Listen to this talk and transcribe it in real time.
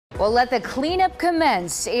Well, let the cleanup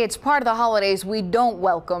commence. It's part of the holidays we don't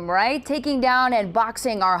welcome, right? Taking down and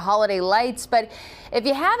boxing our holiday lights. But if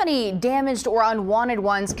you have any damaged or unwanted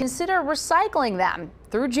ones, consider recycling them.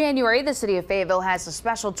 Through January, the city of Fayetteville has a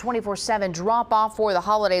special 24/7 drop-off for the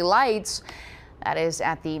holiday lights. That is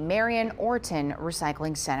at the Marion Orton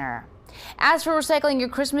Recycling Center. As for recycling your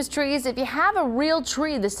Christmas trees, if you have a real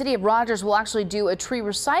tree, the city of Rogers will actually do a tree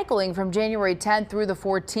recycling from January 10th through the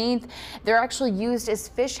 14th. They're actually used as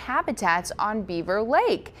fish habitats on Beaver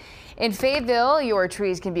Lake. In Fayetteville, your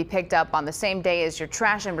trees can be picked up on the same day as your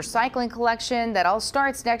trash and recycling collection. That all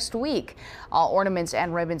starts next week. All ornaments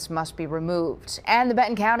and ribbons must be removed. And the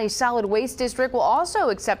Benton County Solid Waste District will also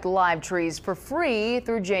accept live trees for free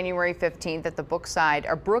through January 15th at the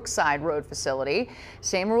Brookside Road facility.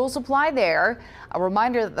 Same rules apply there. A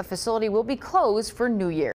reminder that the facility will be closed for New Year.